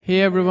Hey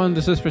everyone,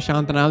 this is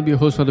Prashant and I'll be your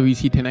host for the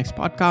VC10X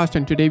podcast.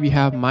 And today we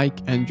have Mike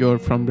and Jor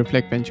from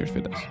Reflect Ventures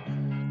with us.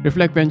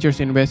 Reflect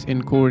Ventures invests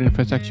in core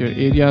infrastructure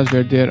areas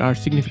where there are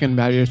significant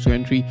barriers to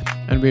entry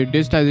and where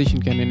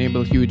digitization can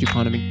enable huge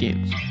economic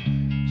gains.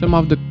 Some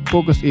of the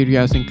focus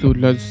areas include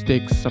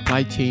logistics,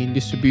 supply chain,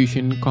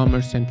 distribution,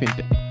 commerce, and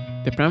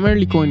fintech. They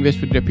primarily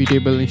co-invest with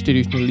reputable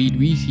institutional lead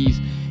VCs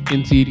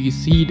in Series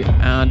Seed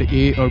and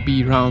A or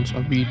B rounds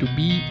of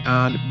B2B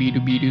and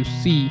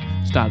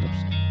B2B2C startups.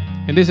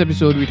 In this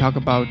episode, we talk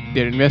about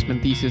their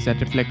investment thesis at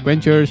Reflect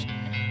Ventures,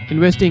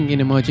 investing in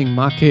emerging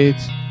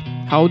markets,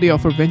 how they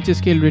offer venture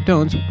scale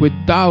returns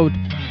without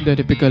the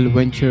typical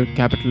venture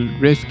capital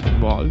risk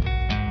involved,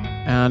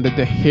 and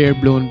the hair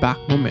blown back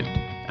moment,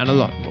 and a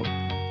lot more.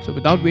 So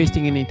without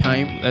wasting any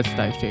time, let's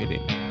dive straight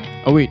in.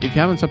 Oh wait, if you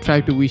haven't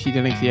subscribed to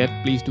VC10X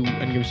yet, please do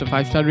and give us a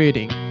 5-star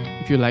rating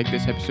if you like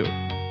this episode.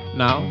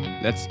 Now,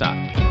 let's start.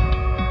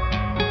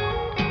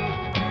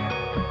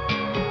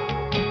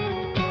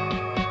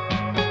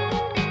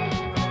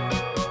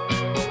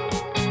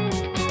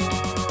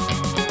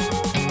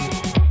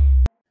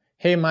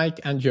 Hey, Mike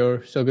and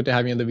Jor. So good to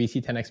have you on the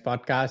VC10X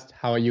podcast.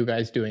 How are you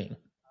guys doing?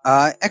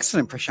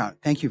 Excellent, Prashant.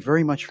 Thank you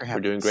very much for having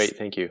us. We're doing great.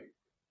 Thank you.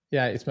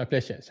 Yeah, it's my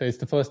pleasure. So it's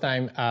the first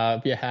time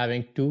we are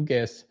having two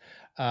guests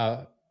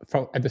at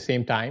the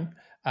same time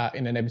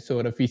in an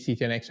episode of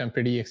VC10X. I'm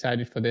pretty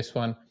excited for this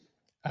one.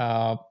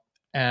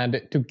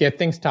 And to get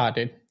things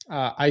started,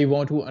 I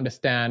want to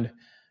understand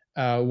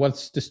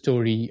what's the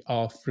story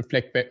of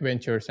Reflect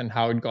Ventures and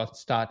how it got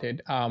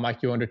started.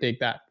 Mike, you want to take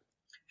that?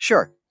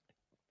 Sure.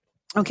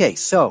 Okay,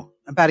 so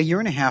about a year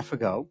and a half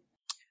ago,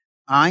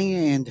 I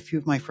and a few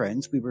of my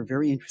friends, we were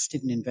very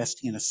interested in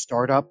investing in a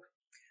startup,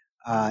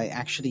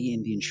 actually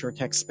in the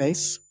insurtech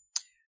space.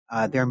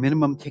 Their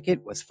minimum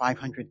ticket was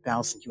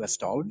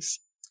 $500,000.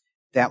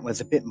 That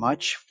was a bit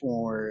much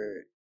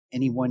for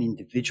any one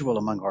individual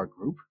among our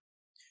group.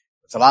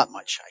 It was a lot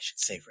much, I should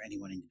say, for any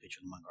one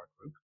individual among our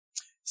group.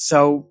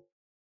 So,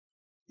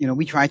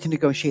 we tried to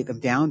negotiate them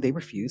down. They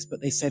refused,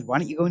 but they said, why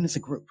don't you go in as a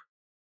group?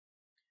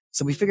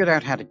 So we figured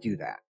out how to do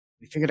that.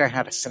 We figured out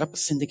how to set up a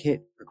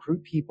syndicate,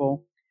 recruit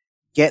people,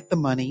 get the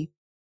money,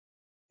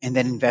 and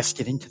then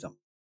invest it into them.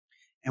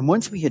 And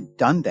once we had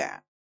done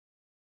that,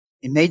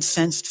 it made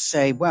sense to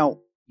say,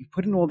 well, you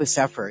put in all this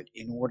effort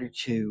in order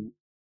to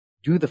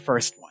do the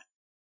first one.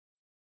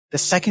 The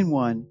second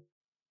one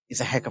is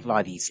a heck of a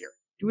lot easier.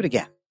 Do it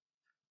again.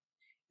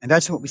 And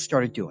that's what we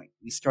started doing.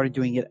 We started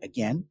doing it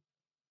again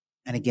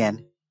and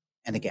again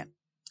and again.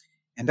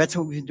 And that's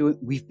what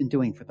we've been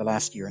doing for the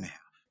last year and a half.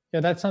 Yeah,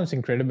 that sounds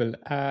incredible.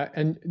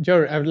 And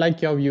Jor, I would like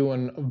your view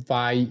on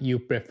why you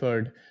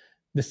preferred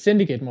the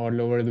syndicate model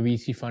over the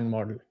VC fund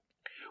model.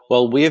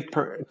 Well, we have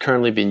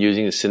currently been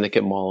using the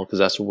syndicate model because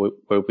that's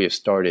where we have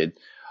started.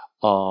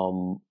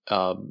 We've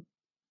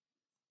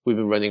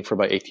been running for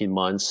about 18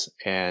 months,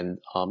 and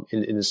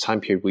in this time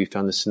period, we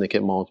found the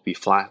syndicate model to be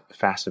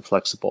fast and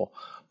flexible.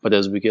 But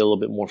as we get a little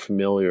bit more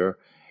familiar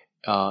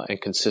and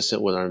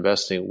consistent with our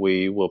investing,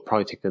 we will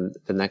probably take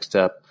the next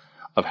step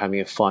of having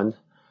a fund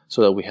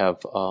so that we have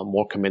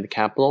more committed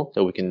capital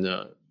that we can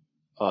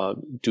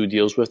do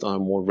deals with on a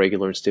more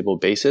regular and stable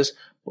basis.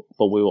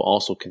 But we will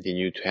also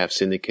continue to have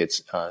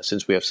syndicates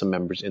since we have some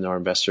members in our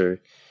investor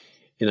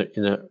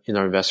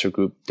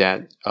group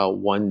that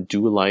one,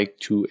 do like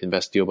to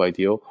invest deal by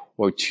deal,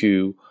 or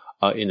two,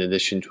 in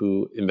addition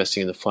to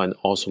investing in the fund,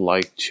 also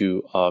like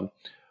to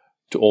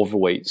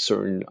overweight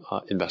certain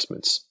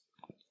investments.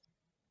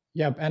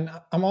 Yeah, and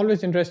I'm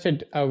always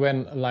interested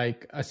when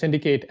like a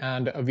syndicate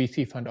and a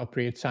VC fund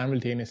operate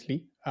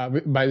simultaneously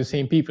by the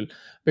same people,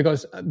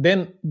 because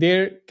then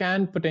there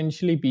can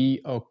potentially be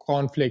a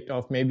conflict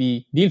of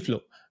maybe deal flow.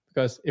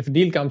 Because if a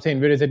deal comes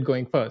in, where is it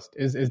going first?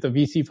 Is the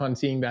VC fund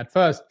seeing that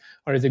first,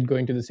 or is it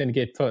going to the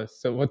syndicate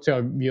first? So what's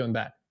your view on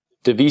that?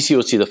 The VC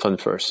will see the fund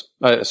first.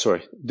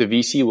 The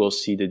VC will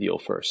see the deal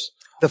first.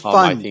 The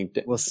fund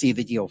will see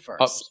the deal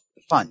first.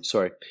 The fund.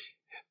 Sorry.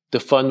 The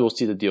fund will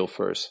see the deal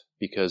first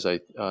because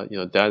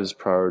that is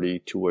priority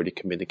to where the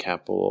committed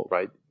capital,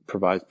 right,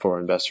 provide for our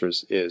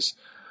investors is.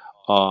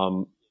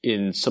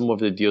 In some of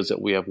the deals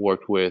that we have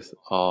worked with,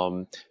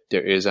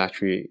 there is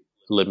actually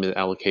limited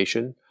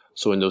allocation.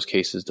 So in those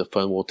cases, the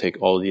fund will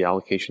take all the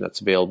allocation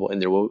that's available,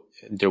 and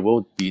there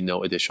will be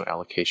no additional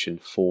allocation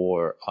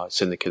for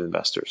syndicate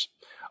investors.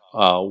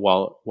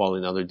 While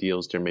in other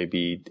deals, there may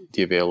be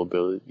the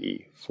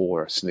availability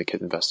for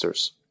syndicate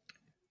investors.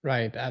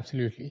 Right,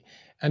 absolutely.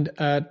 And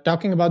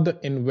talking about the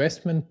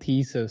investment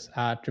thesis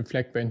at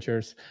Reflect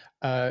Ventures,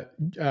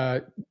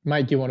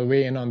 Mike, you want to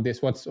weigh in on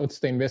this? What's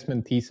the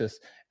investment thesis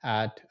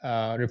at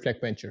Reflect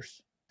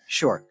Ventures?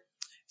 Sure.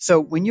 So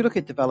when you look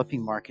at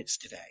developing markets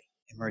today,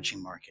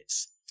 emerging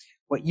markets,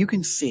 what you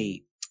can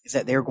see is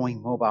that they're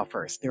going mobile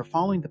first. They're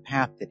following the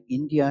path that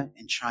India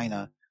and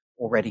China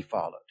already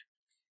followed.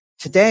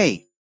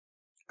 Today,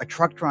 a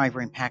truck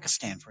driver in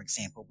Pakistan, for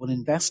example, will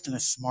invest in a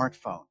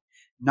smartphone,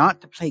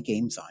 not to play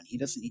games on. He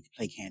doesn't need to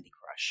play Candy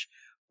Crush,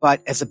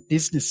 but as a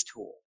business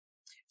tool,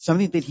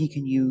 something that he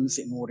can use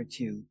in order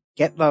to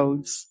get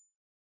loads,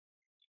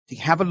 to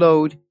have a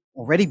load,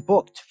 already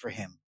booked for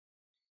him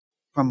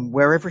from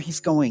wherever he's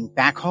going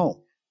back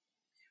home,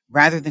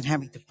 rather than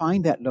having to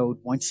find that load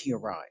once he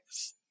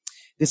arrives.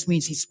 This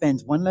means he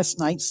spends one less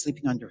night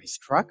sleeping under his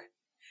truck.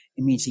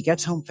 It means he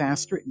gets home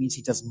faster. It means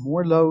he does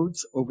more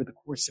loads over the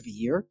course of a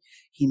year.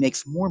 He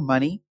makes more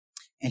money,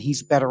 and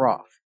he's better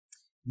off.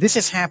 This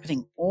is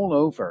happening all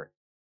over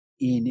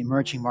in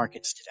emerging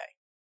markets today.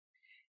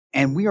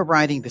 And we are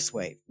riding this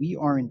wave. We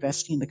are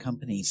investing in the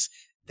companies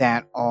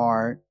that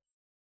are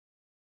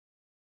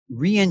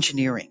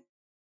re-engineering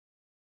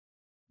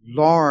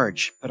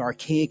large but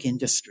archaic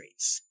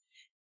industries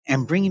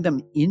and bringing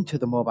them into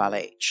the mobile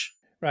age.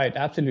 Right,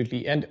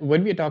 absolutely. And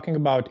when we're talking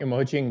about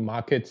emerging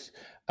markets,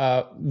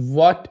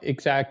 what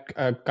exact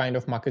kind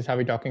of markets are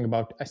we talking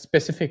about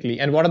specifically?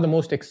 And what are the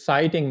most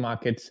exciting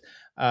markets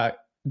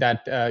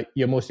that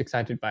you're most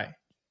excited by?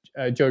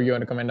 Joe, you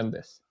want to comment on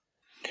this?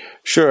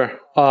 Sure.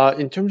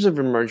 In terms of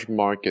emerging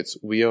markets,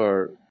 we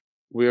are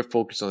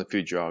focused on a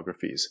few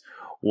geographies.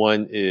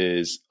 One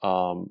is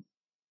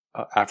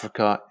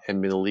Africa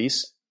and Middle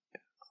East,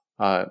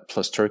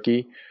 plus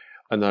Turkey.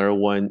 Another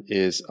one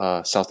is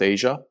South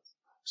Asia,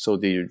 so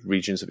the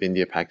regions of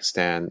India,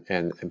 Pakistan,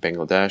 and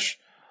Bangladesh,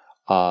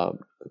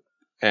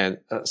 and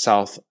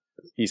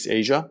Southeast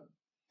Asia,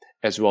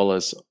 as well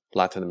as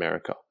Latin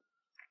America.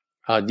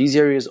 These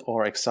areas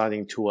are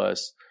exciting to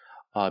us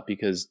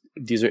because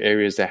these are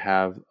areas that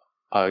have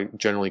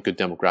generally good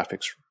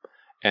demographics.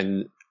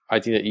 And I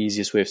think the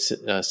easiest way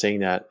of saying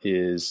that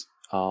is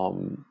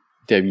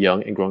they have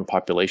young and growing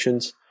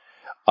populations.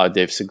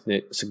 They have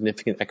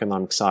significant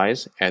economic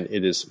size, and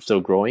it is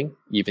still growing,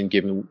 even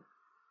given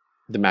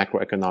the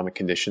macroeconomic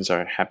conditions that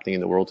are happening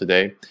in the world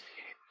today.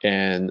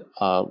 And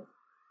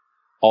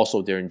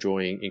also, they're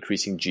enjoying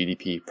increasing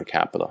GDP per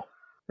capita.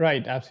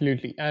 Right,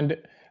 absolutely. And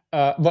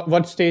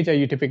what stage are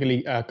you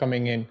typically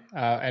coming in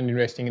and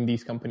investing in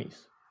these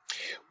companies?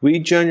 We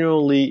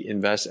generally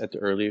invest at the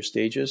earlier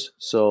stages.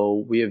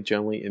 So we have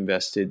generally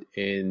invested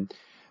in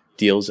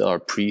deals that are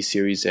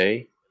pre-Series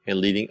A and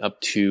leading up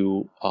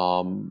to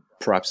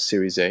perhaps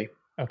Series A.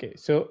 Okay,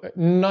 so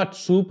not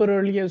super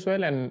early as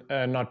well, and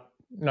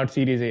not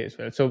Series A as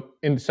well. So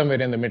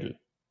somewhere in the middle,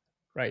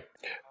 right?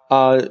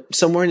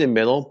 Somewhere in the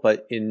middle,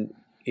 but in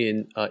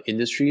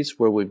industries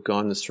where we've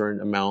gone a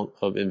certain amount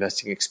of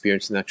investing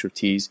experience and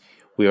expertise,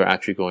 we are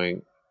actually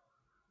going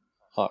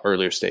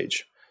earlier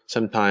stage.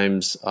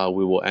 Sometimes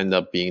we will end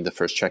up being the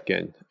first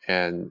check-in,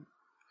 and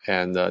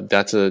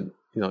that's in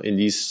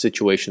these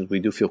situations we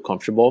do feel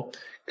comfortable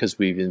because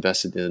we've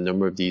invested in a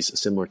number of these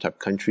similar type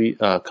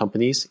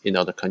companies in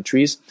other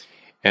countries,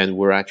 and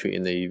we're actually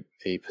in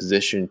a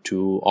position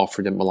to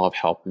offer them a lot of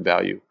help and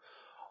value.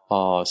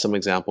 Some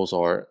examples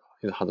are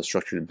how to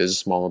structure the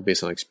business model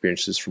based on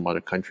experiences from other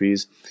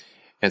countries.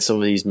 And some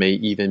of these may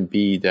even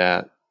be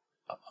that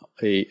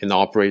an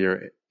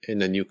operator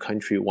in a new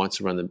country wants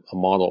to run a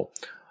model,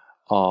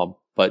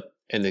 but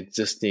an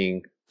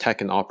existing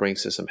tech and operating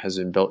system has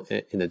been built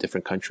in a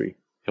different country.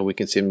 And we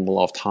can save them a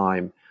lot of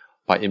time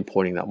by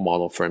importing that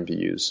model for them to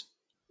use.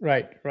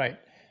 Right.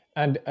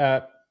 And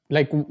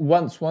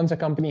once a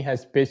company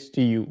has pitched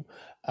to you,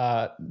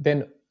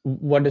 then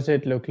what does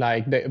it look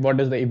like? What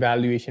does the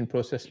evaluation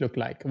process look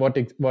like?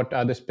 What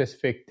are the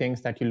specific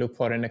things that you look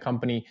for in a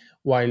company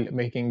while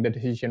making the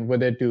decision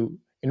whether to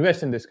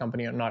invest in this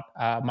company or not?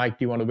 Mike,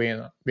 do you want to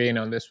weigh in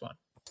on this one?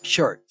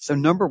 Sure. So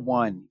number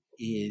one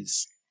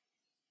is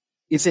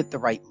it the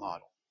right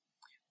model?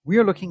 We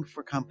are looking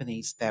for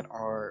companies that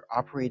are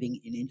operating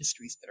in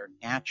industries that are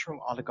natural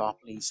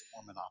oligopolies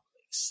or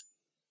monopolies.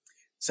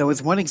 So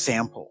as one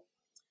example,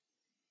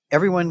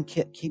 everyone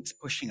keeps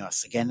pushing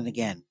us again and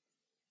again.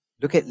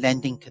 Look at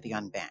lending to the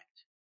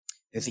unbanked.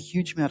 There's a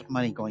huge amount of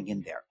money going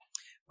in there.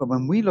 But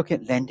when we look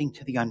at lending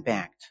to the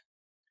unbanked,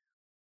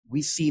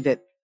 we see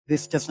that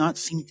this does not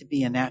seem to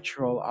be a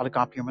natural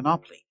oligopoly or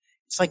monopoly.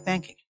 It's like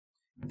banking.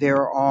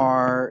 There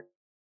are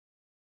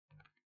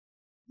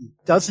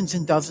dozens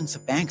and dozens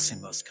of banks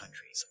in most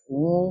countries,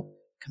 all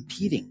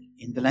competing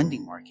in the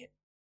lending market.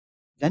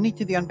 Lending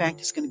to the unbanked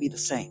is going to be the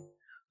same.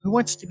 Who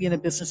wants to be in a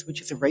business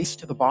which is a race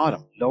to the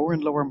bottom, lower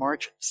and lower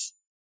margins?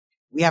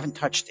 We haven't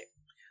touched it.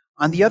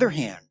 On the other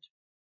hand,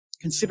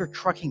 consider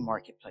trucking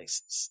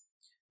marketplaces.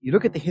 You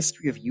look at the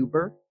history of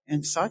Uber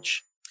and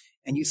such,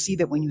 and you see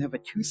that when you have a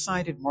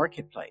two-sided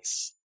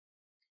marketplace,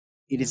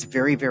 it is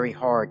very, very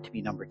hard to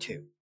be number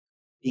two.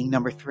 Being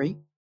number three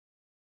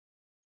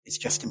is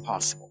just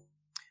impossible,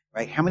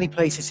 right? How many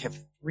places have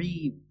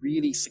three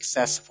really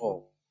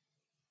successful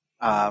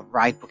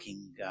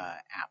ride-booking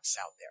apps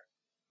out there?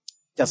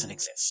 Doesn't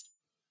exist.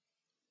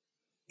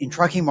 In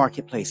trucking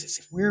marketplaces,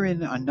 if we're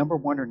in a number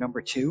one or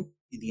number two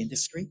in the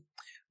industry,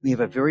 we have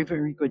a very,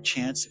 very good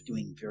chance of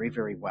doing very,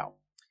 very well.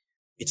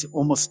 It's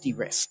almost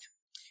de-risked.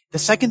 The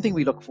second thing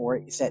we look for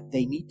is that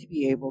they need to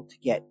be able to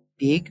get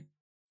big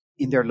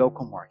in their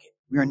local market.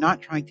 We are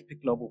not trying to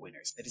pick global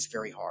winners. That is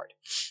very hard.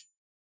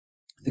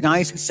 The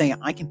guys who say,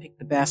 I can pick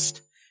the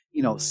best,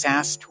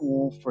 SaaS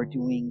tool for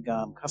doing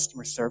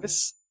customer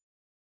service,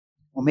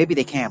 well, maybe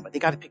they can, but they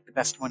got to pick the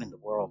best one in the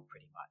world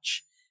pretty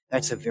much.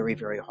 That's a very,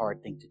 very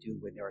hard thing to do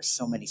when there are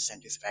so many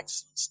centers of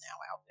excellence now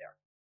out there.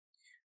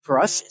 For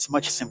us, it's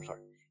much simpler.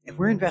 If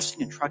we're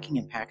investing in trucking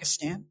in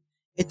Pakistan,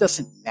 it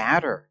doesn't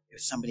matter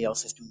if somebody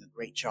else is doing a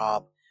great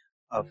job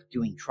of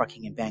doing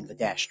trucking in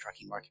Bangladesh,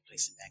 trucking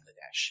marketplace in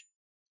Bangladesh.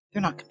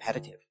 They're not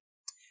competitive.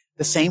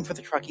 The same for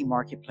the trucking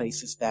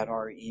marketplaces that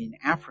are in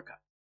Africa.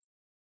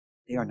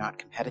 They are not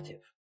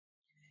competitive.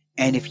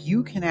 And if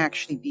you can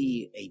actually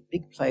be a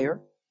big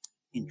player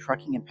in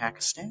trucking in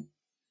Pakistan,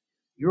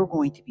 you're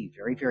going to be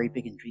very, very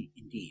big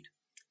indeed.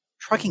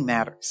 Trucking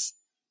matters.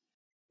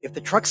 If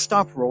the trucks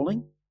stop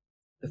rolling,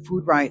 the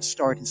food riots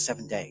start in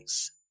 7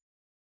 days.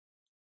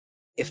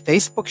 If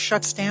Facebook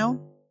shuts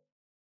down,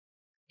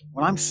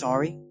 well, I'm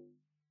sorry.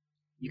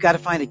 You got to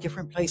find a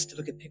different place to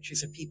look at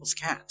pictures of people's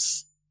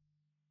cats.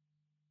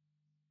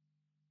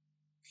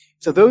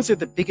 So those are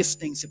the biggest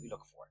things that we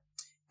look for.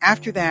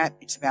 After that,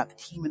 it's about the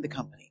team and the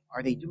company.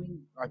 Are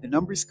the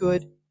numbers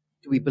good?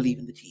 Do we believe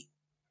in the team?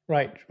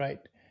 Right.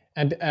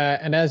 And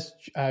as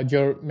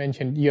Joe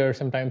mentioned, you're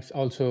sometimes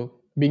also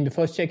being the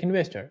first check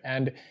investor.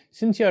 And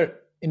since you're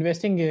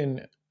investing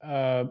in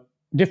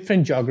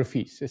different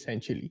geographies,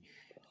 essentially,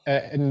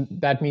 and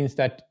that means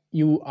that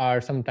you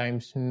are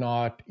sometimes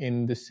not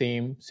in the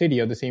same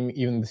city or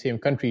even the same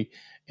country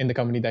in the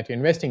company that you're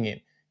investing in.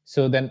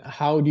 So then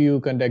how do you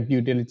conduct due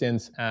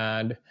diligence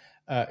and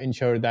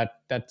ensure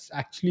that that's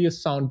actually a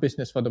sound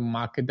business for the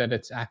market that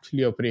it's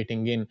actually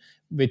operating in,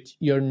 which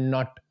you're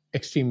not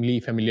extremely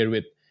familiar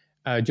with?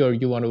 Joe,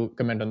 you want to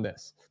comment on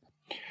this?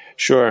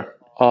 Sure.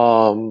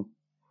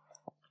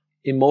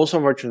 In most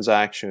of our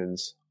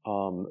transactions,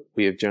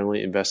 we have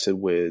generally invested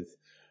with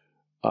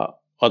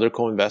other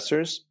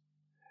co-investors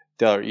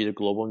that are either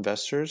global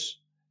investors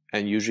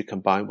and usually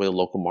combined with a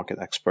local market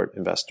expert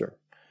investor.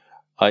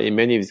 In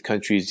many of these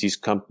countries,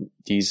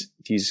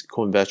 these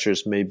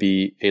co-investors may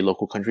be a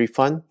local country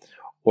fund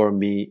or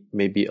may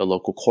be a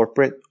local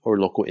corporate or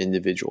local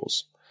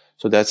individuals.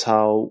 So that's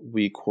how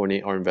we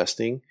coordinate our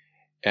investing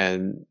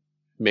and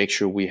make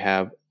sure we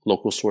have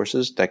local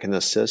sources that can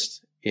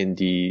assist in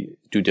the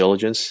due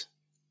diligence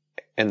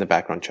and the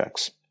background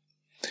checks.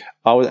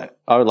 I would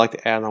like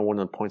to add on one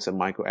of the points that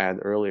Michael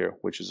added earlier,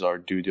 which is our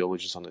due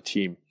diligence on the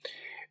team.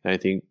 And I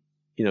think,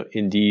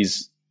 in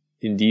these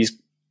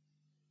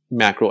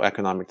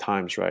macroeconomic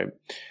times, right,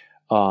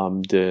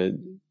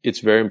 it's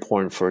very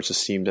important for us to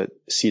see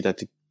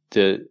that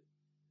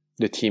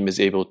the team is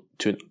able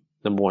to,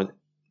 number one,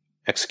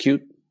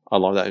 execute. A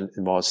lot of that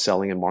involves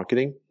selling and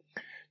marketing.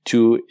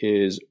 Two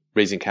is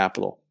raising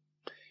capital.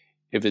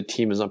 If the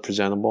team is not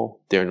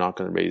presentable, they're not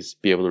going to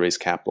be able to raise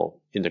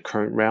capital in the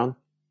current round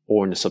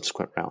or in the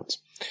subsequent rounds.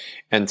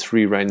 And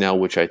three, right now,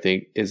 which I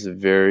think is a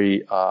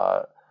very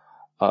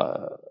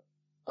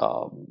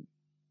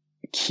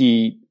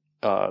key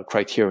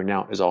criteria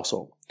now, is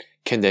also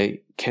can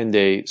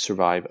they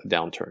survive a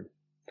downturn,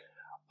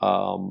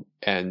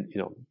 and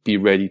be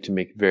ready to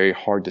make very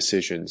hard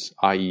decisions,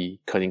 i.e.,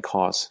 cutting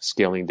costs,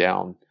 scaling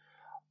down,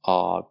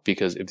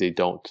 because if they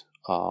don't,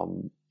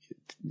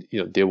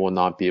 they will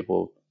not be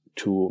able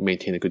to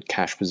maintain a good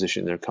cash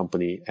position in their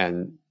company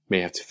and may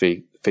have to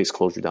face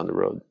closure down the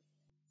road.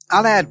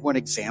 I'll add one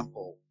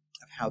example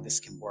of how this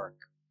can work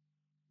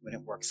when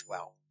it works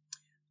well.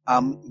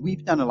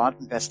 We've done a lot of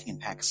investing in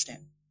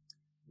Pakistan.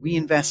 We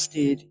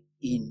invested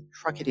in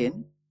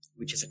Truckit-In,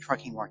 which is a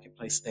trucking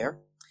marketplace there,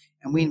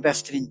 and we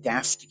invested in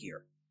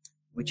Dastagir,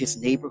 which is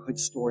neighborhood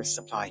store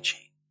supply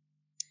chain.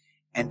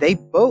 And they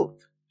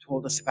both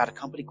told us about a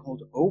company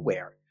called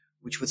Oware,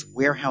 which was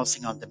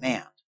warehousing on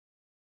demand.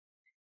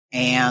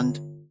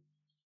 And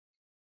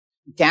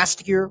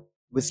Dastagir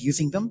was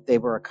using them. They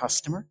were a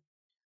customer.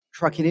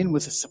 Truckit-In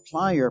was a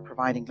supplier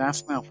providing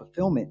last mile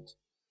fulfillment,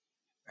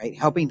 right?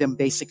 Helping them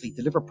basically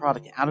deliver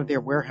product out of their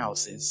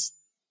warehouses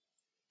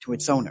to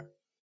its owner.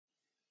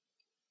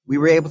 We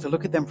were able to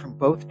look at them from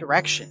both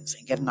directions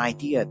and get an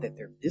idea that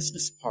their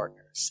business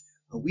partners,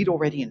 who we'd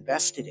already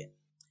invested in,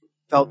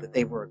 felt that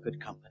they were a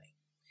good company.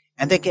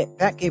 And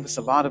that gave us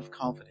a lot of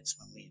confidence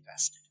when we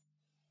invested.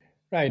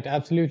 Right,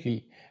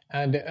 absolutely.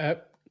 And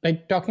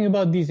talking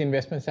about these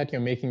investments that you're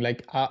making,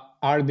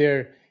 are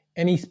there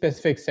any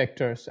specific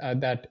sectors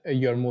that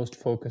you're most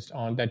focused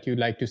on that you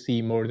like to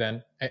see more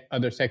than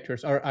other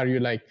sectors? Or are you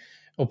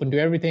open to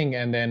everything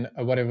and then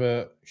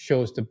whatever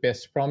shows the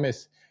best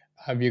promise,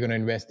 you're going to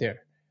invest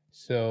there?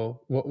 So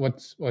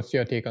what's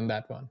your take on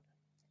that one?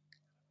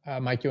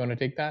 Mike, you want to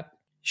take that?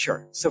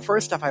 Sure. So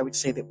first off, I would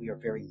say that we are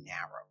very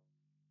narrow.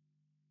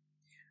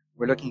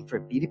 We're looking for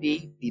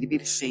B2B,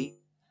 B2B2C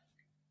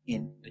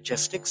in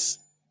logistics,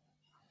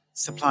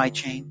 supply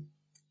chain,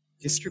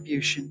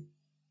 distribution,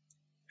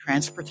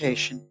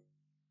 transportation,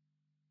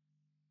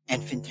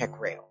 and fintech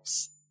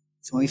rails.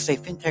 So when we say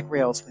fintech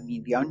rails, we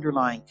mean the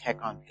underlying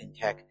tech on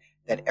fintech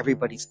that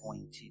everybody's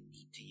going to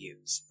need to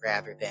use,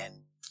 rather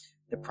than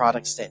the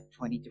products that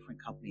 20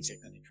 different companies are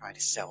going to try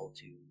to sell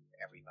to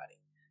everybody.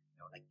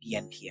 Like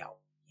BNPL.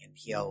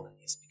 BNPL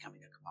is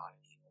becoming a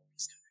commodity in all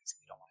these countries.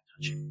 We don't want to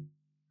touch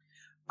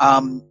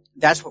it.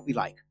 That's what we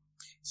like.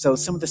 So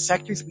some of the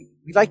sectors,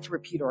 we like to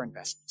repeat our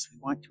investments. We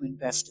want to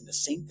invest in the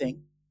same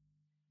thing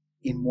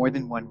in more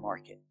than one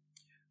market.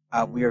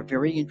 We are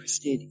very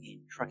interested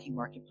in trucking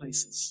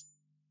marketplaces.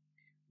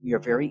 We are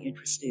very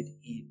interested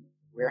in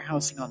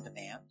warehousing on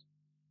demand.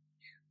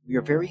 We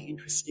are very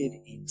interested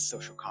in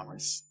social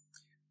commerce.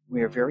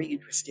 We are very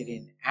interested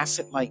in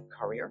asset-light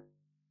courier.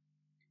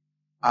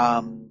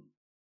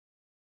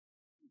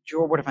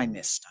 Joe, what have I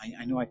missed?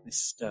 I know I've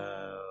missed.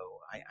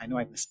 I know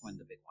I've missed one of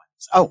the big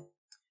ones. Oh,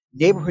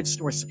 neighborhood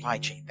store supply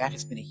chain. That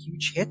has been a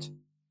huge hit,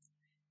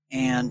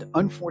 and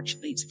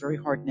unfortunately, it's very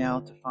hard now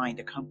to find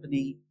a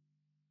company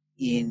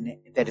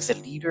that is a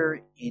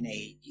leader in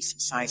a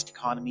decent-sized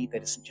economy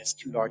that isn't just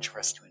too large for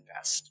us to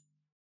invest.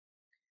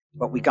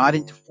 But we got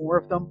into 4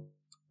 of them,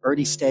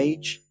 early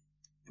stage,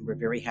 and we're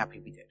very happy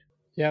we did.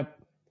 Yeah,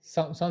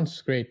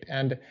 sounds great.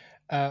 And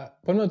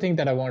one more thing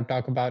that I want to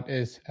talk about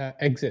is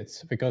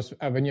exits, because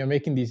when you're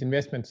making these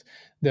investments,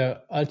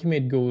 the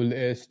ultimate goal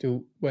is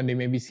to one day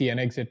maybe see an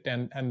exit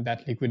and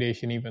that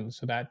liquidation even,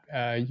 so that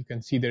you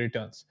can see the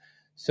returns.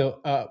 So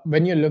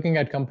when you're looking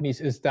at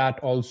companies, is that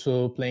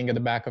also playing at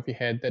the back of your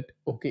head that,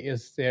 okay,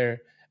 is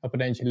there a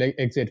potential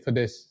exit for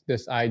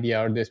this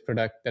idea or this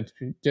product that's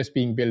just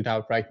being built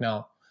out right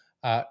now?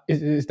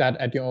 Is that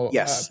at your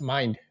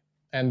mind?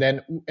 And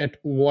then at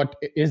what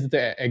is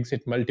the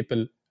exit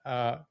multiple,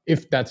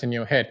 if that's in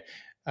your head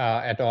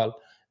at all?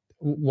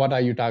 What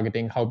are you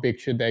targeting? How big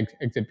should the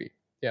exit be?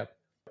 Yeah.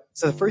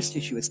 So the first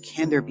issue is,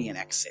 can there be an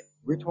exit?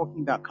 We're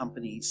talking about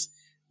companies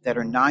that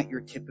are not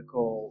your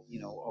typical,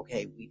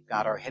 okay, we've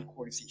got our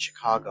headquarters in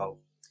Chicago,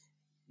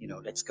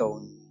 let's go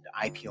and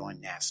IPO on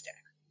NASDAQ.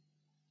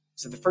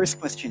 So the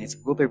first question is,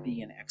 will there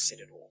be an exit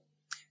at all?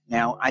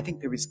 Now, I think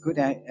there is good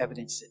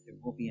evidence that there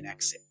will be an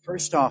exit.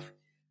 First off,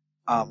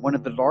 one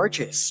of the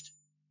largest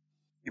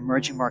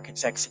emerging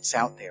markets exits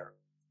out there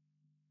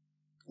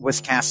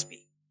was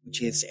Kaspi,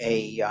 which is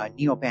a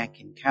neobank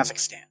in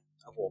Kazakhstan,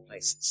 of all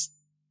places.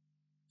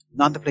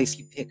 Not the place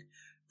you pick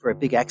for a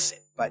big exit,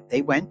 but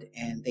they went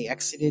and they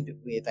exited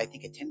with, I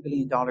think, a $10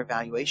 billion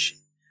valuation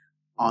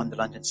on the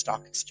London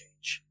Stock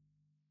Exchange.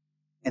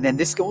 And then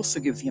this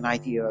also gives you an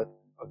idea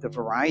of the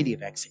variety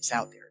of exits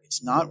out there.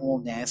 It's not all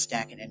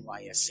NASDAQ and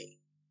NYSE.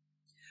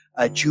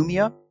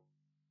 Jumia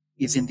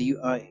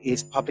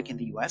is public in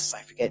the US.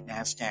 I forget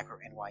NASDAQ or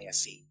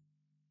NYSE.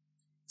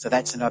 So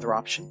that's another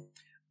option.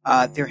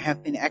 There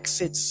have been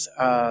exits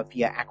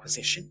via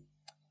acquisition.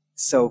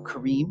 So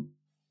Careem,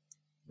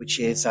 which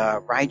is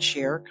a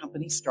rideshare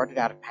company, started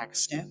out of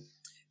Pakistan.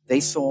 They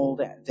sold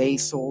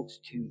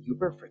to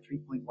Uber for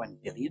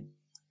 $3.1 billion.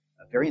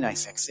 A very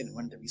nice exit, and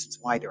one of the reasons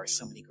why there are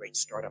so many great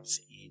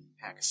startups in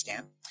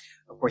Pakistan.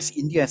 Of course,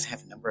 India has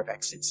had a number of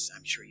exits.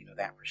 I'm sure you know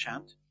that,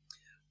 Prashant.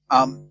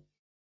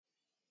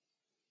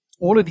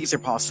 All of these are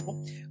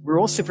possible. We're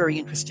also very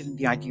interested in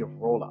the idea of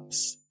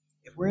roll-ups.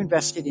 If we're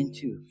invested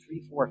into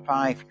 3, 4,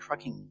 5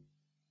 trucking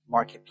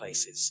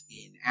marketplaces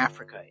in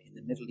Africa, in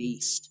the Middle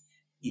East,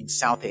 in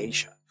South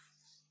Asia,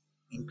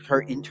 in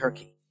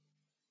Turkey,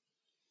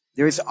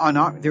 there is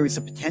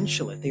a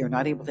potential, if they are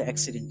not able to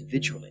exit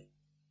individually,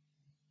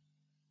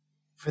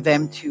 for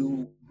them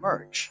to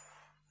merge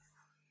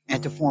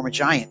and to form a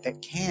giant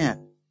that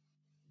can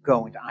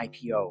go into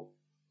IPO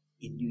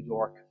in New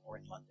York or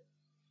in London.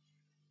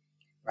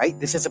 Right?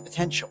 This is a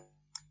potential.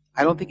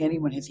 I don't think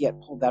anyone has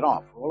yet pulled that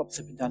off. Roll-ups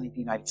have been done in the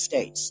United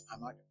States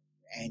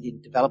and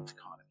in developed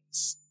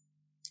economies,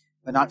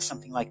 but not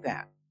something like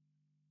that.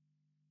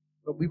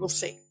 But we will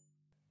see.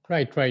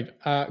 Right.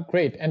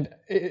 Great. And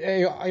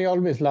I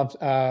always love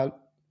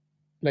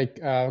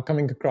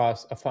coming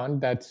across a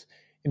fund that's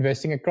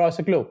investing across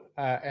the globe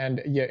and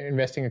you're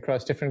investing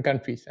across different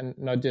countries and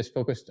not just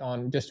focused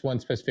on just one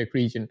specific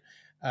region.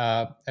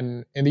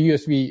 And in the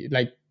US, we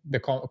like the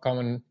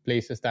common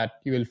places that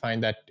you will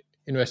find that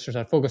investors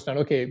are focused on,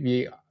 okay,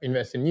 we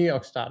invest in New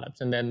York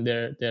startups, and then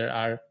there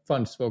are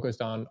funds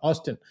focused on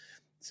Austin.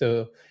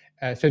 So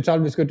it's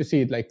always good to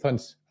see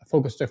funds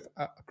focused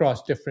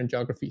across different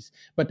geographies.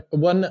 But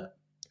one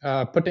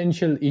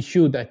potential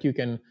issue that you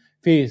can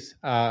face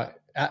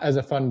as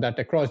a fund that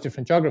across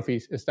different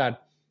geographies is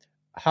that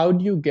how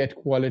do you get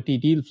quality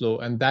deal flow,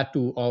 and that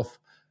too of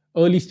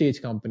early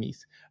stage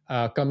companies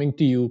coming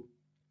to you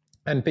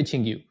and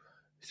pitching you?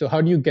 So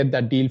how do you get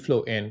that deal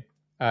flow in?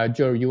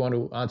 Joe, you want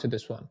to answer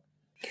this one?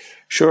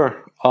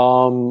 Sure.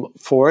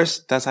 For us,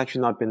 that's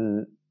actually not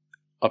been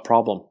a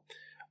problem.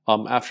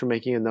 After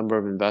making a number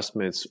of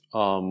investments,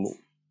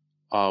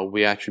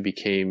 we actually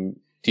became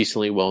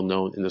decently well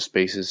known in the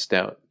spaces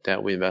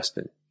that we invest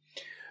in.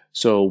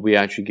 So we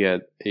actually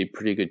get a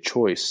pretty good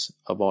choice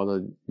of all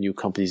the new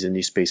companies in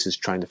these spaces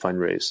trying to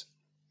fundraise.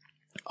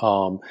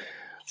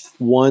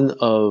 One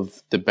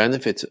of the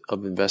benefits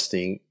of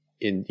investing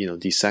in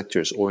these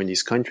sectors or in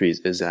these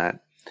countries is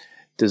that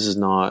this is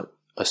not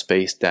a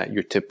space that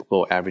your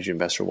typical average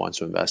investor wants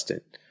to invest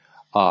in.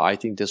 I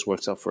think this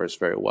works out for us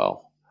very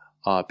well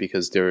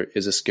because there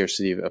is a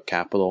scarcity of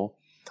capital.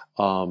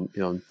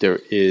 There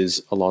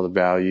is a lot of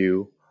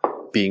value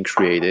being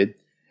created,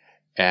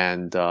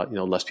 and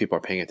less people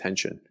are paying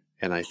attention.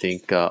 And I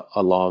think a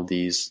lot of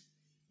these,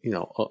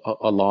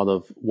 a lot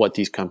of what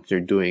these companies are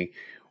doing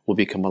will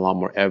become a lot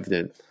more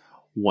evident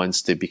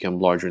once they become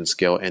larger in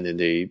scale, and then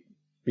they,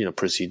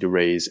 proceed to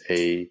raise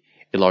a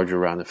larger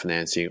round of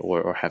financing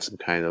or have some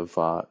kind of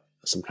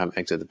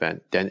exit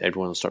event, then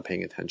everyone will start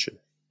paying attention.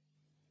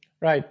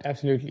 Right,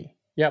 absolutely.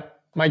 Yep.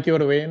 Mike, you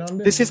want to weigh in on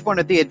this? This is one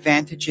of the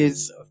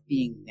advantages of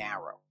being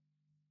narrow.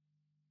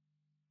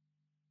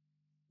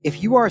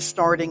 If you are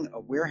starting a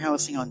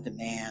warehousing on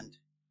demand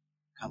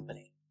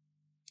company,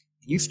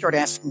 and you start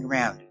asking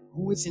around,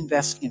 who is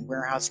investing in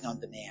warehousing on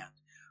demand?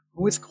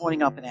 Who is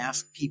calling up and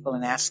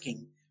asking,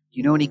 do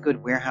you know any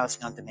good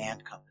warehousing on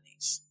demand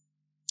companies?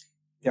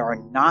 There are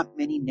not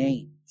many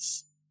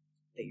names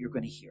that you're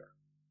going to hear.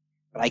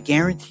 But I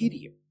guarantee to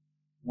you,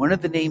 one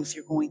of the names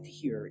you're going to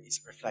hear is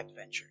Reflect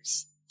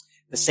Ventures.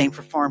 The same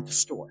for farm to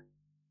store.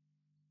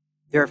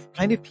 There are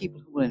plenty of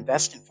people who will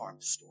invest in farm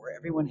to store.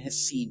 Everyone has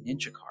seen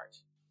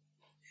NinjaCart.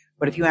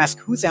 But if you ask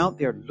who's out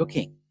there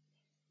looking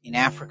in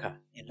Africa,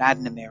 in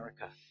Latin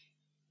America,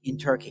 in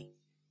Turkey,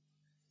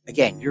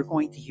 again, you're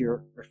going to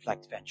hear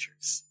Reflect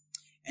Ventures.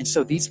 And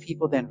so these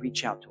people then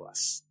reach out to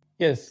us.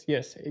 Yes.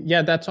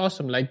 Yeah, that's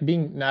awesome. Like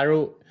being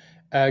narrow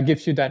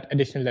gives you that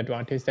additional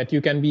advantage that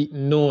you can be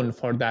known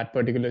for that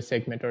particular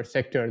segment or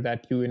sector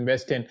that you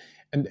invest in.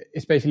 And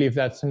especially if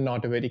that's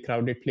not a very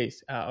crowded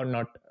place or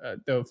not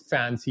the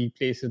fancy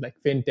places like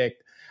fintech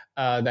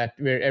that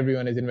where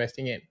everyone is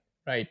investing in,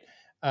 right?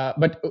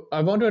 But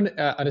I want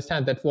to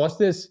understand that was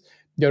this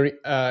your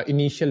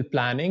initial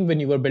planning when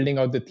you were building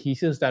out the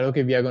thesis that,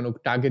 okay, we are going to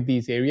target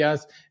these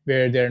areas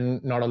where there are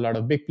not a lot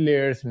of big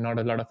players, not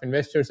a lot of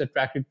investors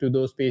attracted to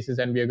those spaces,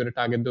 and we are going to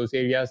target those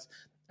areas?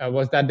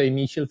 Was that the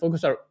initial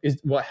focus, or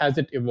has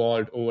it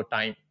evolved over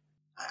time?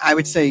 I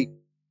would say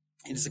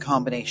it is a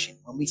combination.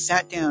 When we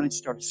sat down and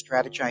started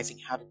strategizing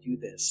how to do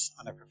this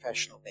on a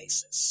professional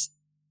basis,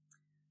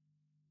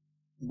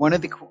 one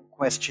of the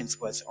questions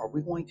was, are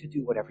we going to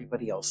do what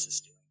everybody else is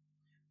doing?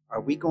 Are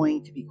we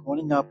going to be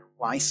calling up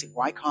Y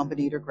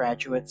Combinator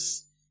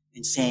graduates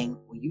and saying,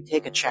 will you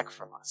take a check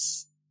from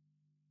us?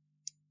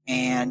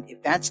 And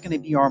if that's going to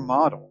be our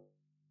model,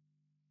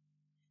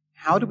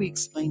 how do we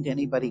explain to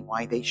anybody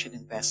why they should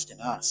invest in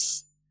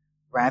us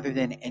rather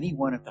than any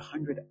one of the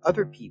 100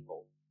 other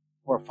people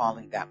who are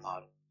following that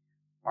model?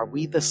 Are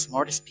we the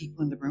smartest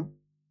people in the room?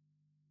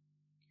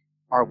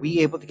 Are we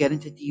able to get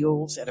into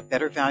deals at a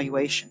better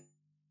valuation?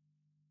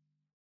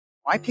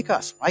 Why pick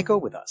us? Why go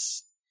with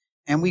us?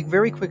 And we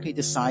very quickly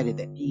decided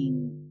that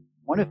being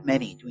one of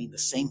many doing the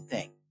same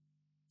thing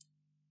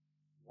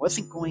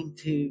wasn't going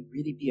to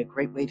really be a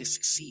great way to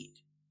succeed.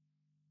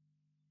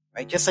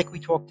 Right? Just like we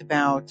talked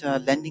about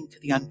lending to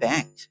the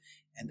unbanked,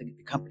 and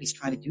the companies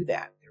trying to do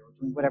that. They're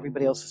doing what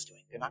everybody else is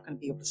doing. They're not going to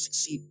be able to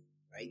succeed,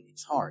 right?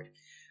 It's hard.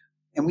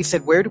 And we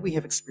said, where do we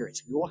have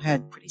experience? We all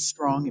had pretty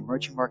strong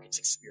emerging markets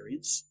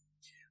experience.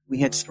 We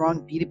had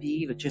strong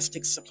B2B,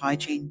 logistics, supply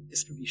chain,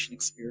 distribution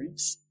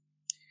experience.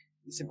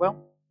 We said,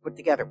 well, put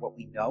together what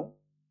we know,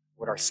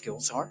 what our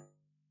skills are,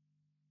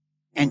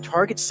 and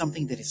target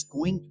something that is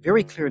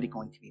very clearly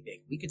going to be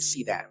big. We could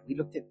see that. We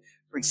looked at,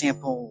 for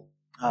example,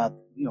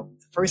 the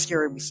first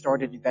area we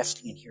started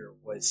investing in here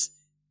was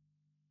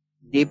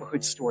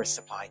neighborhood store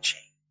supply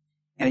chain.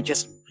 And it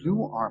just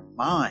blew our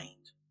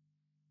mind,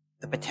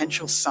 the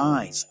potential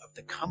size of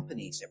the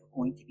companies that were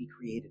going to be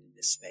created in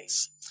this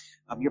space.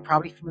 You're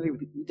probably familiar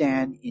with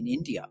Udaan in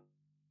India,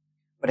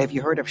 but have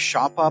you heard of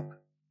ShopUp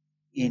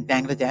in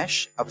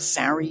Bangladesh, of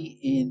Sari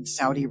in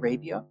Saudi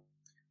Arabia,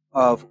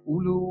 of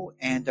Ulu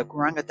and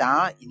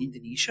Gurangada in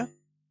Indonesia?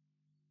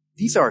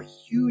 These are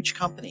huge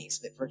companies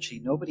that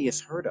virtually nobody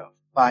has heard of,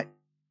 but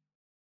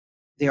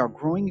they are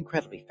growing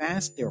incredibly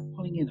fast. They're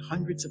pulling in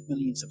hundreds of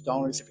millions of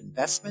dollars of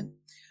investment.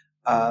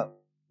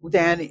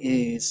 Udaan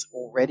is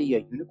already a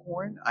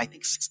unicorn, I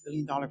think $6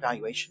 billion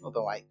valuation,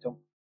 although I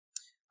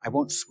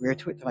won't swear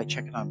to it till I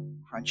check it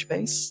on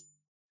Crunchbase.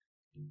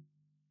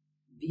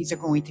 These are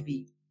going to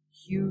be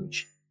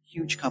huge,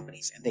 huge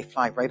companies, and they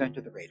fly right under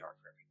the radar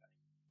for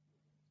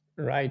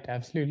everybody. Right,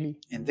 absolutely.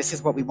 And this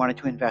is what we wanted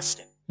to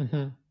invest in.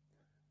 Mm-hmm.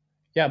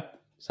 Yep,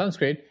 sounds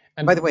great.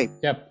 And by the way,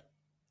 yep,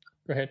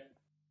 go ahead.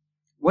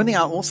 One thing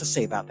I'll also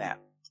say about that,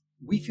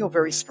 we feel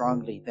very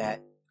strongly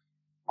that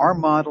our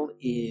model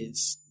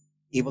is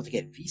able to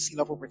get VC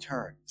level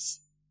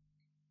returns,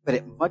 but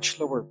at much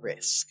lower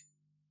risk.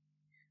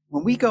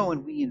 When we go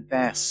and we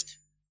invest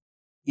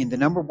in the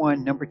number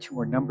 1, number 2,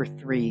 or number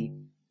 3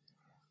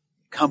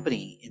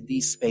 company in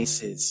these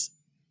spaces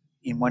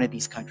in one of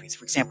these countries.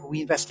 For example,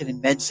 we invested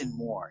in Medicine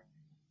More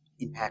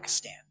in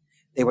Pakistan.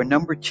 They were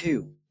number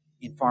 2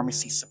 in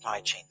pharmacy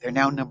supply chain. They're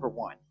now number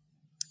 1.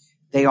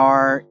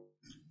 Their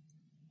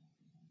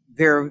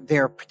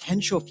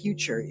potential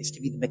future is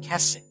to be the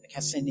McKesson.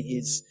 McKesson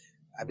is,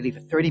 I believe, a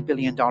 $30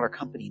 billion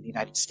company in the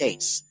United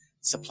States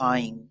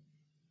supplying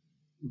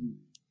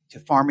to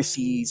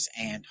pharmacies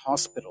and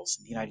hospitals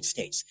in the United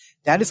States.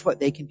 That is what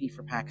they can be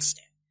for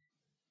Pakistan.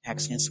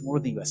 Pakistan's smaller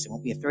than the U.S. It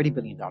won't be a $30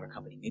 billion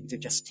company. Maybe they're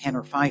just 10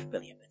 or 5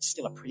 billion. It's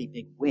still a pretty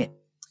big win.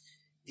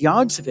 The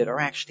odds of it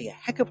are actually a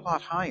heck of a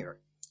lot higher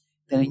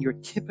than in your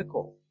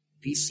typical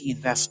VC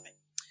investment,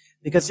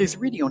 because there's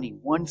really only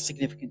one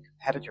significant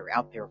competitor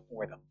out there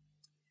for them.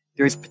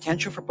 There's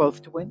potential for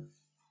both to win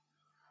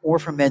or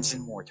for Meds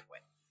and More to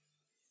win.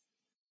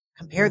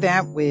 Compare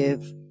that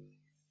with,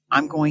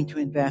 I'm going to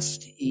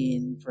invest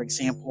in, for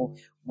example,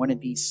 one of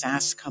these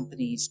SaaS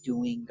companies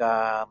doing,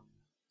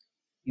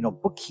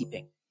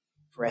 bookkeeping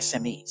for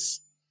SMEs.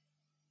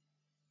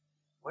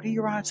 What are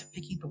your odds of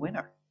picking the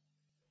winner?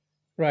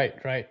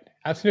 Right.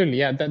 Absolutely.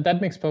 Yeah,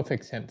 that makes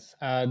perfect sense.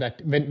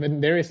 That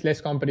when there is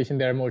less competition,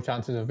 there are more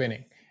chances of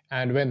winning.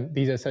 And when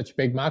these are such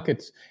big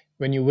markets,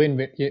 when you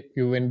win,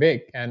 you win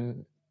big.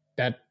 And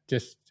that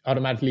just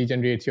automatically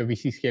generates your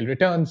VC scale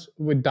returns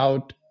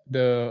without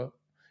the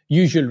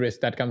usual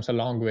risk that comes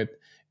along with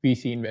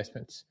VC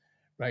investments.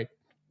 Right.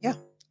 Yeah.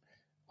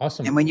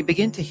 Awesome. And when you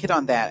begin to hit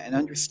on that and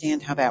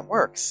understand how that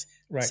works,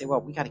 right. you say,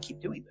 well, we got to keep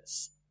doing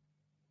this.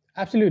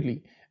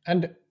 Absolutely.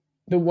 And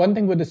the one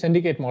thing with the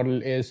syndicate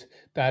model is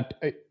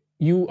that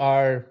you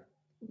are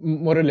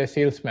more or less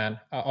salesman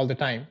all the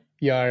time.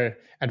 You are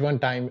at one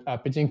time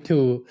pitching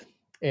to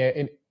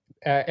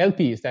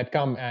LPs that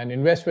come and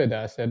invest with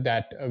us,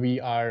 that we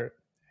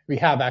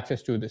have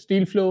access to this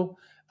deal flow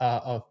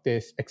of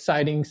this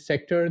exciting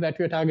sector that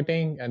we're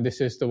targeting, and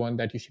this is the one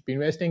that you should be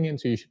investing in,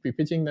 so you should be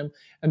pitching them.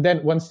 And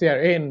then once they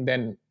are in,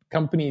 then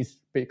companies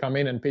come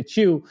in and pitch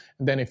you.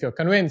 And then if you're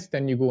convinced,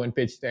 then you go and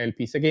pitch the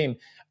LPs again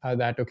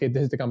that, okay,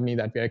 this is the company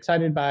that we're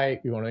excited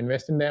by, we want to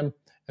invest in them.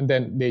 And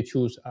then they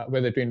choose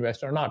whether to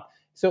invest or not.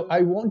 So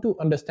I want to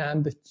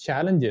understand the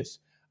challenges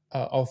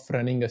of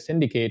running a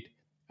syndicate.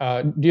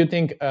 Do you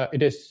think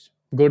it is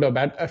good or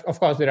bad? Of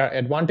course, there are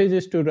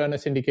advantages to run a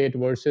syndicate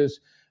versus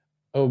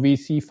a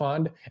VC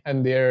fund,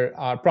 and there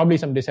are probably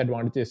some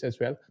disadvantages as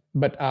well.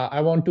 But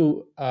I want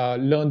to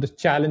learn the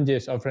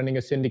challenges of running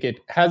a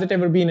syndicate. Has it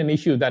ever been an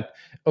issue that,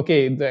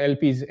 okay, the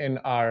LPs in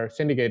our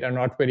syndicate are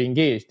not very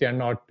engaged, they are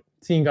not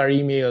seeing our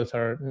emails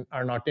or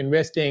are not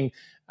investing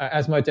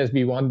as much as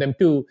we want them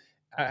to?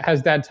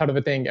 Has that sort of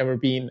a thing ever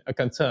been a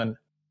concern?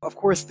 Of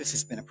course, this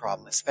has been a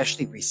problem,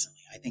 especially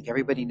recently. I think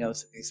everybody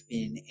knows that there's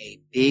been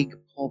a big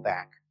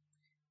pullback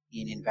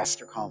in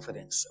investor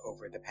confidence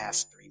over the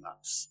past 3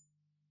 months.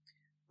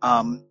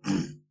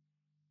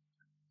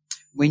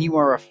 When you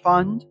are a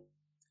fund,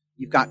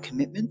 you've got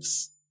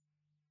commitments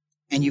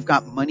and you've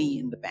got money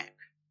in the bank.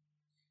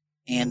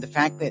 And the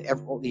fact that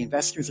the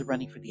investors are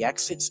running for the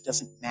exits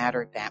doesn't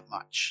matter that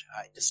much.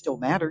 It still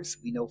matters.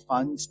 We know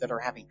funds that are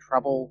having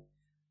trouble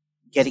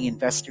getting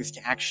investors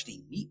to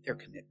actually meet their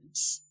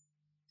commitments,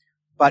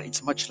 but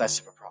it's much less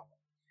of a problem.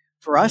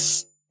 For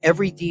us,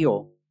 every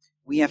deal,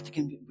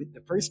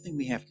 the first thing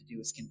we have to do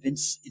is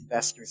convince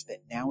investors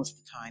that now is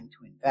the time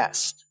to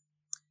invest.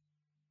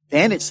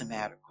 Then it's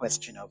a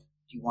question of,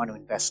 do you want to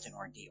invest in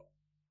our deal?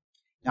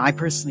 Now, I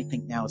personally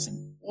think now is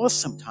an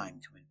awesome time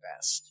to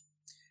invest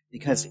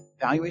because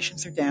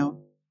valuations are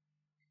down.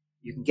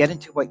 You can get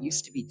into what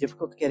used to be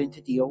difficult to get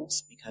into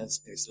deals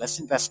because there's less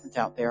investment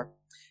out there.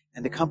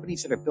 And the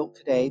companies that are built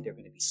today, they're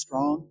going to be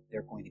strong,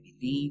 they're going to be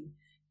lean,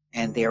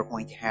 and they are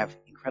going to have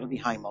incredibly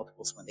high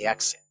multiples when they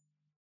exit.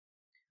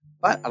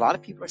 But a lot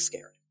of people are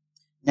scared.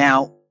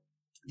 Now,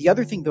 the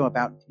other thing, though,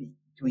 about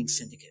doing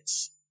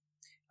syndicates,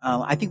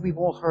 I think we've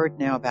all heard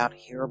now about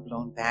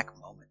hair-blown-back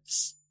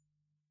moments.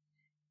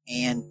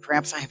 And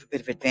perhaps I have a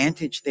bit of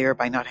advantage there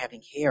by not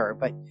having hair,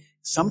 but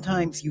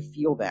sometimes you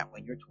feel that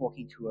when you're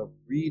talking to a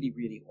really,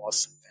 really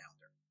awesome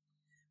founder,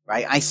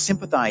 right? I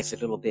sympathize a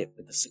little bit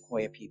with the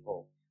Sequoia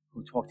people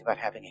who talked about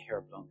having a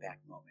hair-blown-back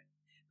moment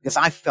because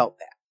I felt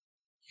that.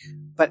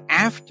 But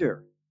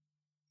after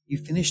you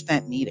finish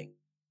that meeting,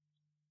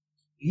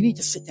 you need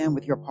to sit down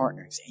with your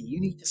partners and you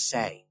need to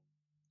say,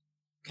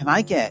 can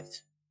I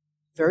get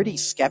 30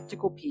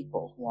 skeptical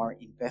people who are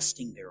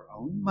investing their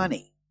own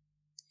money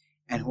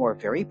and who are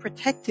very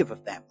protective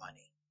of that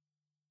money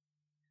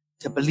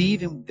to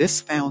believe in this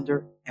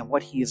founder and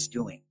what he is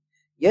doing?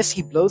 Yes,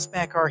 he blows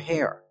back our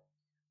hair,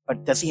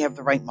 but does he have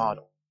the right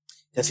model?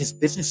 Does his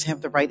business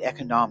have the right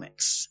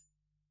economics?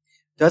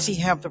 Does he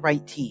have the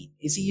right team?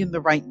 Is he in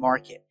the right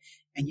market?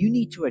 And you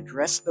need to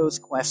address those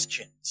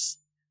questions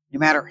no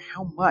matter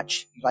how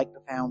much you like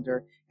the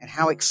founder and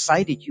how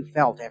excited you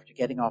felt after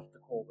getting off the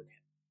call with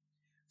him.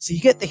 So you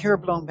get the hair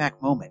blown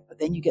back moment, but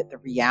then you get the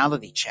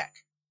reality check.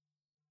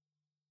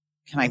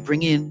 Can I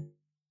bring in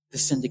the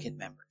syndicate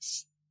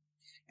members?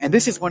 And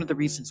this is one of the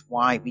reasons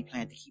why we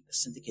plan to keep the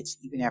syndicates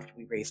even after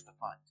we raise the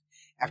fund.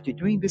 After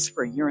doing this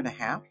for 1.5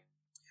 years,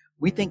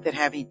 we think that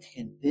having to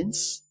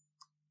convince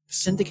the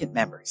syndicate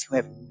members who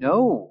have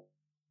no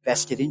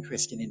vested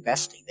interest in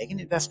investing, they can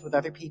invest with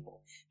other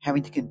people,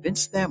 having to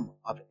convince them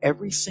of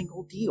every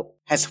single deal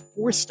has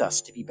forced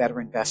us to be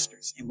better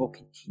investors and will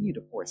continue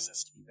to force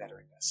us to be better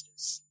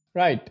investors.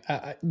 Right.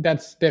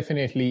 That's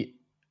definitely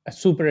a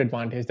super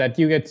advantage that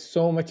you get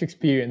so much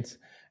experience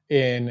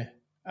in.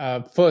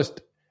 First,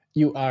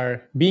 you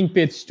are being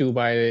pitched to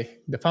by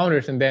the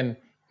founders, and then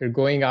you're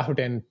going out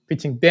and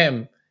pitching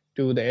them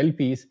to the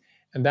LPs.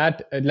 And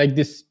that, like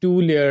this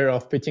 2-layer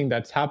of pitching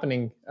that's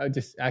happening,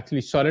 just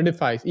actually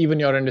solidifies even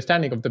your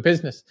understanding of the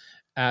business.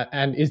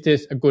 And is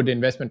this a good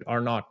investment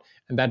or not?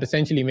 And that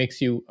essentially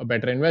makes you a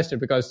better investor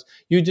because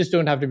you just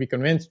don't have to be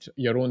convinced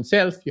your own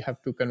self. You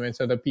have to convince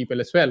other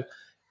people as well.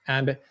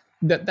 And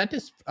that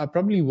is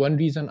probably one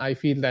reason I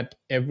feel that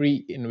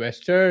every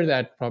investor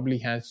that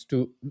probably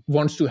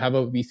wants to have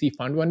a VC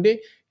fund one day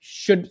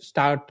should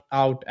start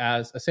out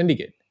as a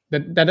syndicate.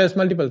 That has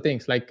multiple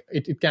things. Like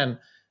it can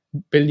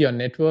build your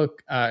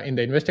network in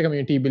the investor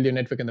community, build your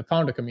network in the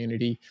founder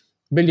community,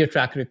 build your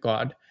track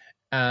record,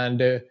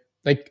 and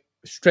like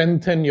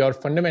strengthen your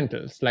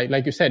fundamentals.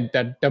 Like you said,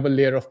 that double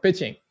layer of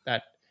pitching.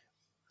 That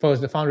first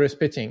the founder is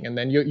pitching, and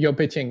then you're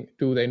pitching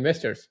to the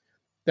investors.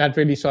 That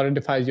really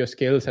solidifies your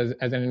skills as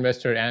an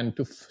investor and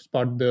to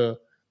spot the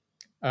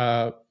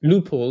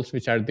loopholes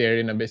which are there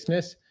in a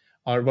business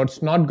or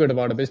what's not good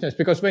about a business.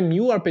 Because when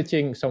you are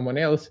pitching someone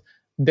else,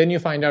 then you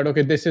find out,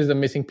 okay, this is the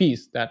missing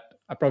piece that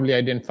I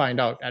didn't find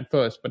out at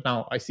first, but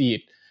now I see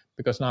it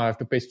because now I have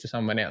to pitch to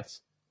someone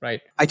else,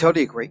 right? I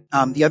totally agree.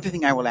 The other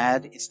thing I will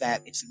add is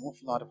that it's an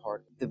awful lot of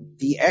hard work.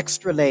 The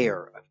extra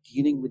layer of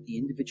dealing with the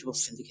individual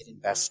syndicate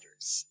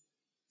investors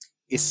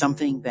is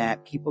something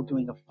that people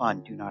doing a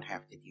fund do not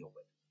have to deal with.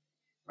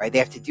 Right? They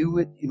have to do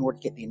it in order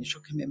to get the initial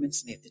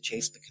commitments, and they have to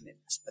chase the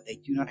commitments, but they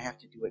do not have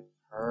to do it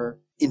per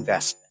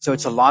investment. So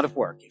it's a lot of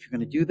work. If you're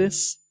going to do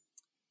this,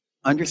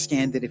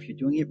 understand that if you're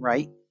doing it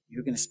right,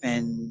 you're going to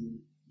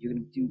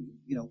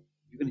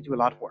do a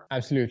lot of work.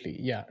 Absolutely.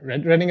 Yeah.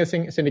 Running a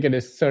syndicate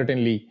is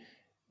certainly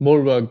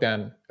more work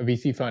than a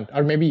VC fund,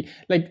 or maybe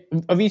like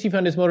a VC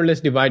fund is more or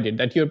less divided,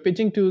 that you're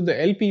pitching to the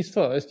LPs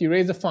first, you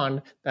raise a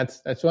fund.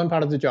 That's one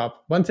part of the job.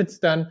 Once it's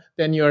done,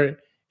 then you're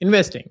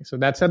investing. So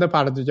that's the other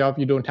part of the job.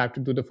 You don't have to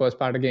do the first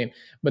part again.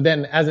 But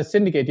then as a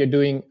syndicate, you're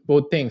doing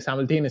both things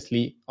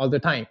simultaneously all the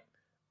time.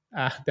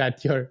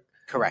 That you're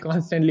Correct.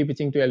 Constantly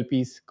pitching to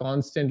LPs,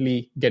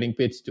 constantly getting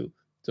pitched to.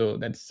 So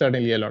that's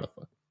certainly a lot of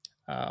work.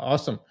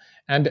 Awesome.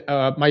 And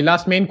my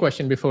last main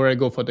question before I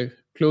go for the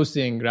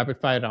closing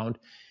rapid fire round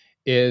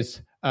is,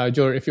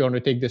 Joe, if you want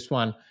to take this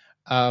one,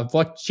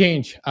 what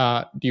change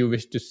do you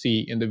wish to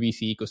see in the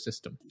VC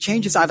ecosystem?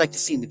 Changes I'd like to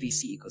see in the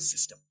VC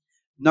ecosystem.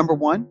 Number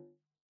one,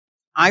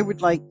 I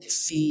would like to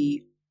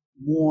see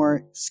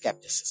more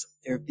skepticism.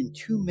 There have been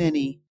too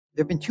many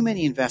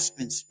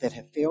investments that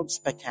have failed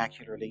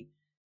spectacularly,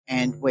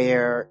 and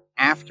where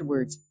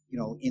afterwards,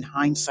 in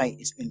hindsight,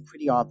 it's been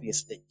pretty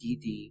obvious that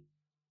DD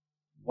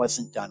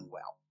wasn't done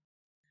well.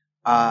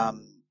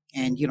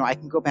 And I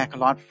can go back a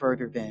lot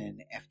further than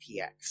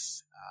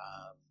FTX.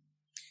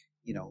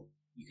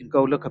 You can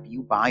go look up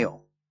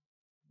UBio,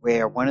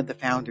 where one of the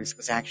founders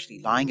was actually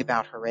lying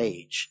about her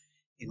age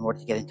in order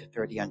to get into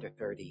 30 under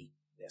 30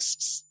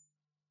 lists.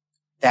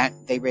 That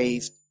they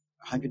raised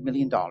 $100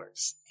 million,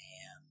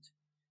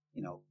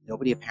 and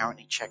nobody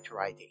apparently checked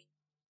her ID.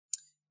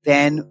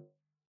 Then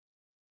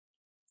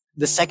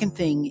the second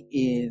thing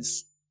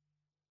is,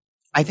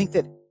 I think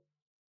that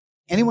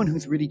anyone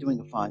who's really doing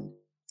a fund,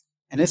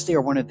 unless they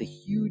are one of the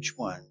huge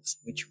ones,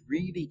 which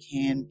really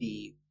can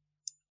be,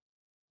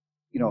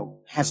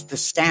 has the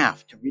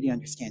staff to really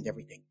understand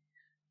everything,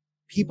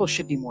 people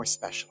should be more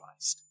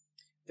specialized.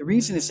 The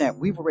reason is that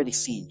we've already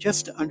seen,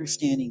 just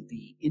understanding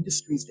the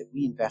industries that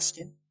we invest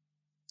in,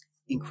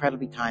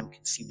 incredibly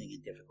time-consuming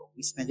and difficult.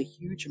 We spend a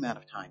huge amount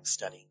of time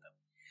studying them.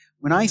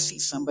 When I see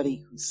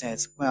somebody who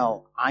says,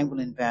 well, I will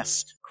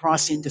invest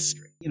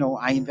cross-industry,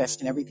 I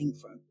invest in everything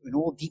in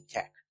all deep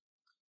tech,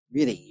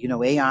 really,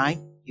 AI,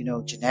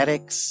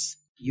 genetics,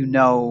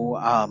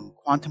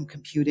 quantum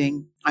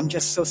computing, I'm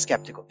just so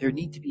skeptical. There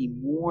need to be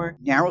more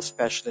narrow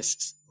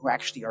specialists who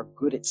actually are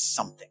good at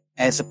something,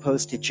 as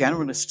opposed to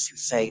generalists who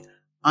say,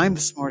 I'm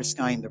the smartest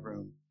guy in the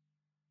room.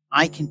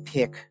 I can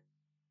pick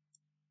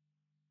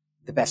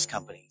the best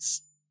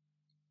companies.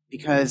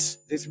 Because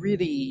there's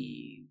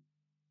really,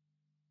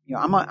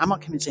 I'm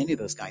not convinced any of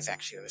those guys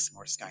actually are the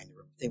smartest guy in the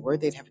room. If they were,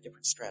 they'd have a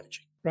different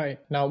strategy. Right.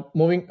 Now,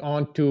 moving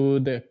on to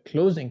the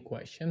closing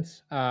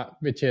questions,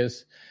 which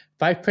is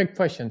 5 quick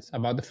questions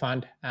about the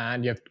fund,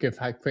 and you have to give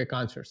 5 quick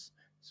answers.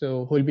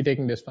 So who will be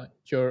taking this one,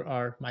 Joe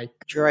or Mike?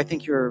 Joe, I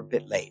think you're a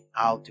bit late.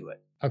 I'll do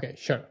it. Okay,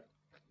 sure.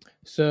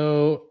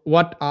 So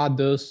what are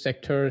those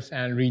sectors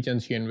and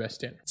regions you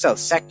invest in? So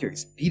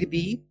sectors,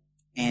 B2B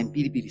and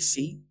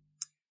B2B2C,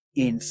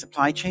 in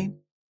supply chain,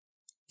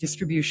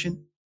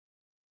 distribution,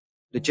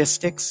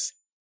 logistics,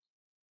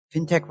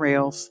 fintech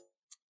rails,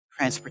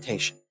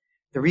 transportation.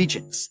 The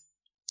regions,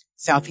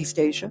 Southeast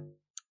Asia,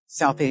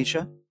 South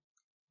Asia,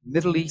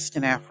 Middle East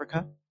and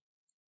Africa,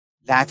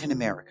 Latin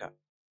America,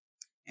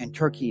 and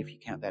Turkey, if you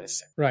count that as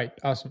sector. Right,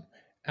 awesome.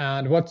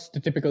 And what's the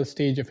typical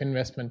stage of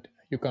investment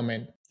you come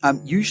in?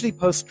 Usually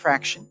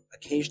post-traction,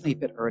 occasionally a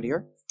bit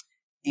earlier,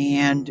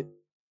 and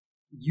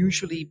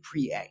usually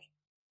pre-A,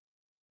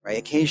 right?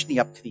 Occasionally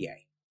up to the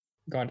A.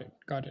 Got it.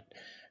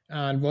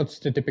 And what's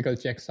the typical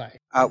check size?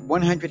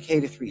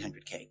 100K to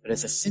 300K. But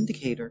as a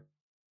syndicator,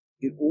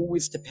 it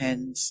always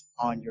depends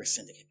on your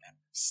syndicate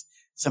members.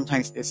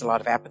 Sometimes there's a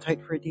lot of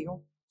appetite for a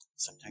deal.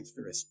 Sometimes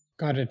there isn't.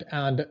 Got it.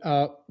 And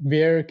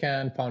where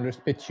can founders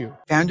pitch you?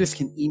 Founders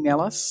can email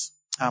us.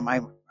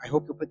 I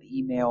hope you'll put the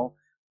email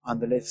on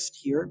the list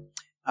here.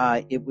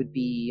 it would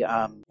be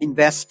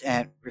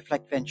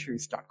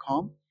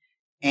invest@reflectventures.com.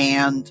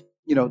 And,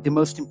 the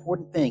most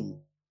important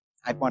thing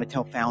I'd want to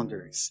tell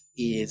founders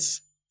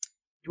is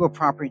do a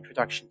proper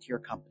introduction to your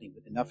company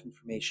with enough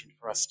information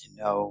for us to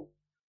know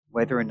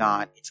whether or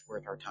not it's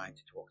worth our time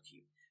to talk to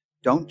you.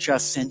 Don't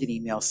just send an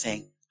email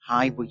saying,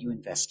 "Hi, will you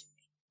invest in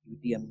me?" You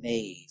would be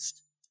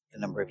amazed the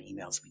number of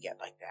emails we get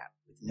like that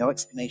with no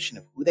explanation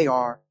of who they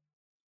are,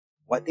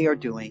 what they are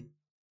doing,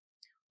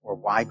 or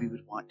why we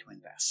would want to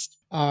invest.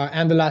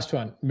 And the last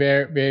one,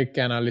 where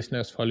can our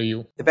listeners follow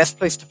you? The best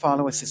place to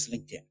follow us is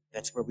LinkedIn.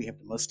 That's where we have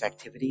the most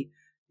activity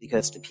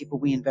because the people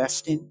we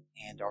invest in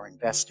and our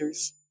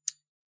investors,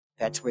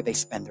 that's where they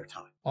spend their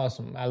time.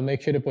 Awesome. I'll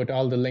make sure to put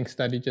all the links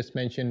that you just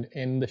mentioned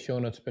in the show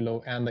notes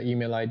below and the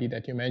email ID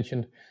that you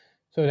mentioned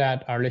so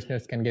that our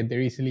listeners can get there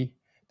easily.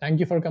 Thank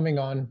you for coming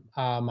on,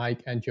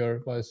 Mike and Jor.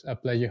 It was a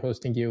pleasure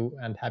hosting you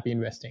and happy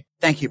investing.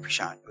 Thank you,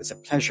 Prashant. It was a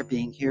pleasure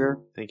being here.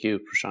 Thank you,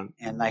 Prashant.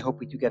 And I hope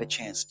we do get a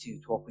chance to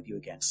talk with you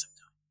again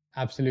sometime.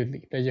 Absolutely.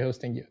 Pleasure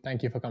hosting you.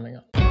 Thank you for coming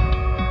on.